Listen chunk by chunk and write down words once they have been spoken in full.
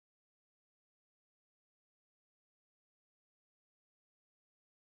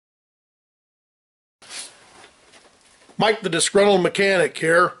Mike the Disgruntled Mechanic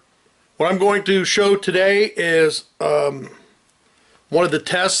here. What I'm going to show today is one of the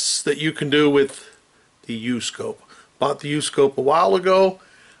tests that you can do with the Uscope. Bought the Uscope a while ago.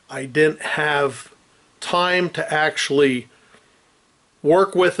 I didn't have time to actually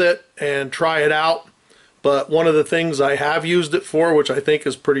work with it and try it out, but one of the things I have used it for, which I think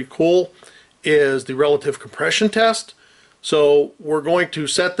is pretty cool, is the relative compression test. So we're going to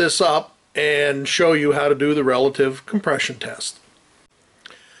set this up and show you how to do the relative compression test.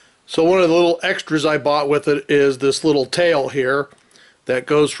 So one of the little extras I bought with it is this little tail here that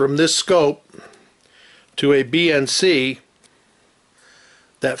goes from this scope to a BNC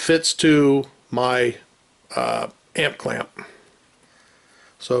that fits to my amp clamp.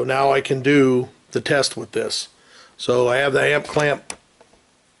 So now I can do the test with this. So I have the amp clamp.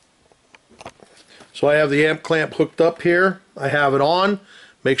 So I have the amp clamp hooked up here. I have it on.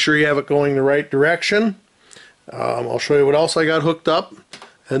 Make sure you have it going the right direction. I'll show you what else I got hooked up,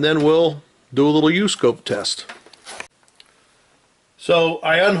 and then we'll do a little Uscope test. So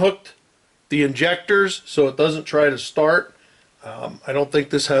I unhooked the injectors so it doesn't try to start. I don't think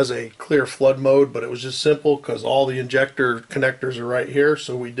this has a clear flood mode, but it was just simple because all the injector connectors are right here,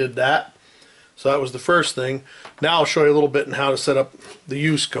 so we did that. So that was the first thing. Now I'll show you a little bit on how to set up the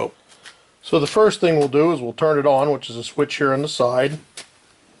Uscope. So the first thing we'll do is we'll turn it on, which is a switch here on the side.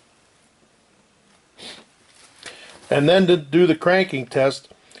 And then to do the cranking test,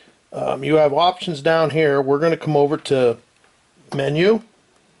 you have options down here. We're going to come over to Menu.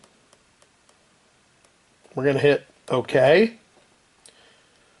 We're going to hit OK.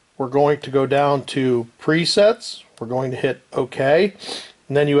 We're going to go down to Presets. We're going to hit OK.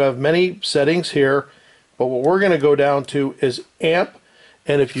 And then you have many settings here, but what we're going to go down to is Amp.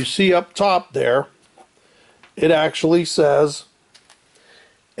 And if you see up top there, it actually says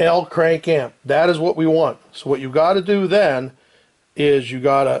L crank amp. That is what we want. So what you got to do then is you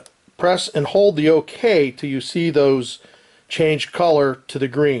got to press and hold the OK till you see those change color to the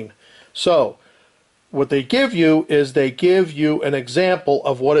green. So what they give you is they give you an example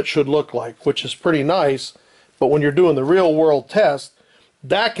of what it should look like, which is pretty nice, but when you're doing the real world test,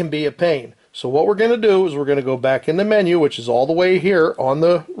 that can be a pain. So what we're going to do is we're going to go back in the menu, which is all the way here on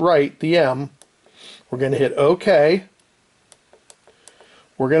the right, the M. We're going to hit OK.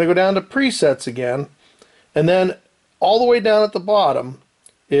 We're going to go down to Presets again, and then all the way down at the bottom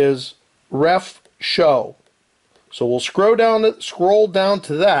is Ref Show. So we'll scroll down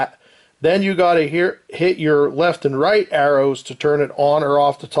to that. Then you got to hit your left and right arrows to turn it on or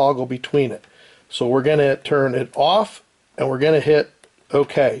off, to toggle between it. So we're going to turn it off, and we're going to hit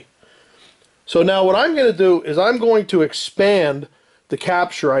OK. So now what I'm going to do is I'm going to expand the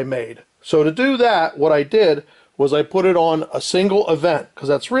capture I made. So to do that, what I did was I put it on a single event, because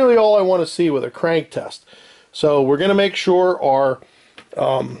that's really all I want to see with a crank test. So we're going to make sure our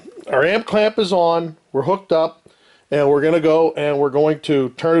amp clamp is on, we're hooked up, and we're going to go and we're going to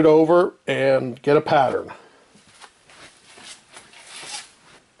turn it over and get a pattern.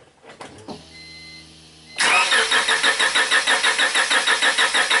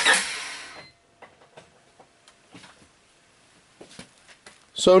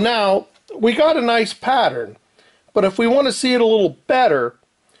 So now we got a nice pattern, but if we want to see it a little better,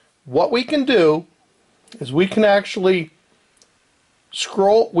 what we can do is we can actually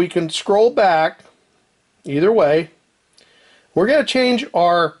scroll back either way. We're going to change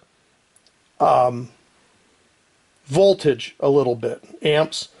our voltage a little bit,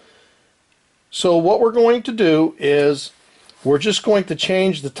 amps. So what we're going to do is we're just going to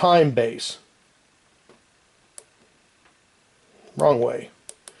change the time base. Wrong way.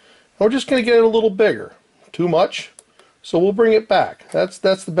 We're just going to get it a little bigger. Too much, so we'll bring it back. That's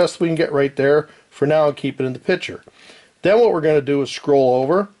the best we can get right there for now, and keep it in the picture. Then what we're going to do is scroll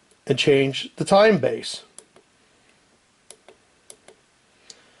over and change the time base.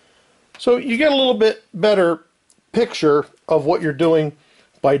 So you get a little bit better picture of what you're doing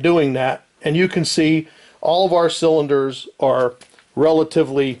by doing that, and you can see all of our cylinders are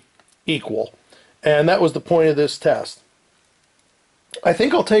relatively equal, and that was the point of this test. I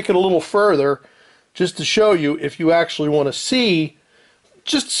think I'll take it a little further just to show you, if you actually want to see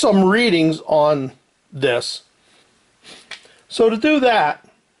just some readings on this. So to do that,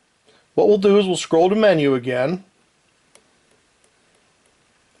 what we'll do is we'll scroll to Menu again.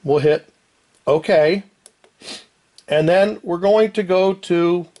 We'll hit OK, and then we're going to go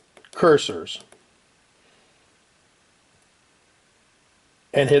to Cursors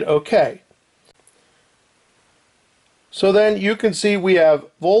and hit OK. So then you can see we have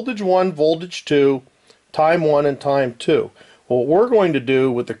voltage 1, voltage 2, time 1, and time 2. What we're going to do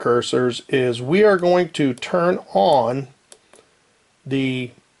with the cursors is we are going to turn on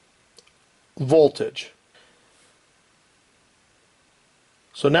the voltage.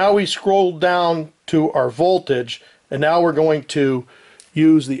 So now we scroll down to our voltage, and now we're going to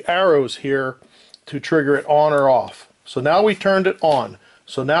use the arrows here to trigger it on or off. So now we turned it on.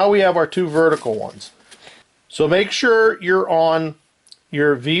 So now we have our two vertical ones. So make sure you're on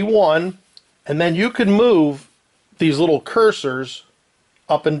your V1, and then you can move these little cursors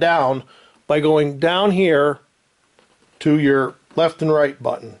up and down by going down here to your left and right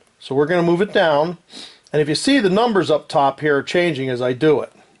button. So we're going to move it down, and if you see the numbers up top here are changing as I do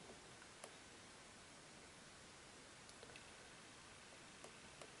it.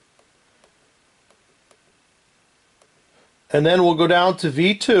 And then we'll go down to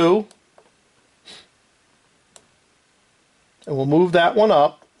V2, and we'll move that one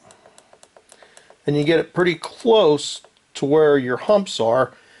up, and you get it pretty close to where your humps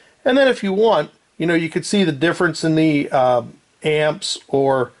are. And then if you want, you could see the difference in the amps,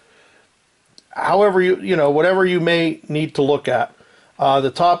 or however whatever you may need to look at. The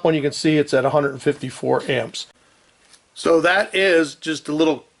top one, you can see it's at 154 amps. So that is just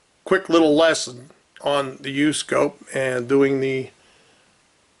a quick little lesson on the Uscope and doing the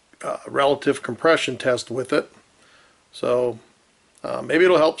relative compression test with it. So maybe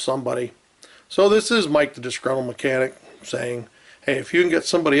it'll help somebody. So this is Mike the Disgruntled Mechanic saying, hey, if you can get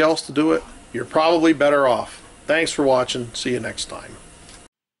somebody else to do it, you're probably better off. Thanks for watching. See you next time.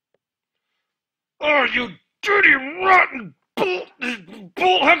 Oh, you dirty, rotten bolt!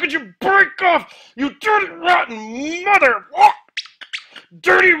 How could you break off? You dirty, rotten mother! Oh,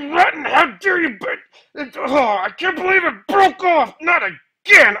 dirty, rotten! How dare you break? Oh, I can't believe it broke off! Not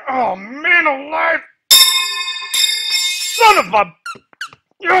again! Oh, man alive! Son of a...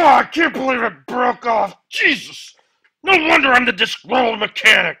 Oh, I can't believe it broke off! Jesus! No wonder I'm the disgruntled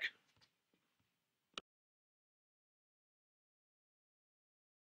mechanic!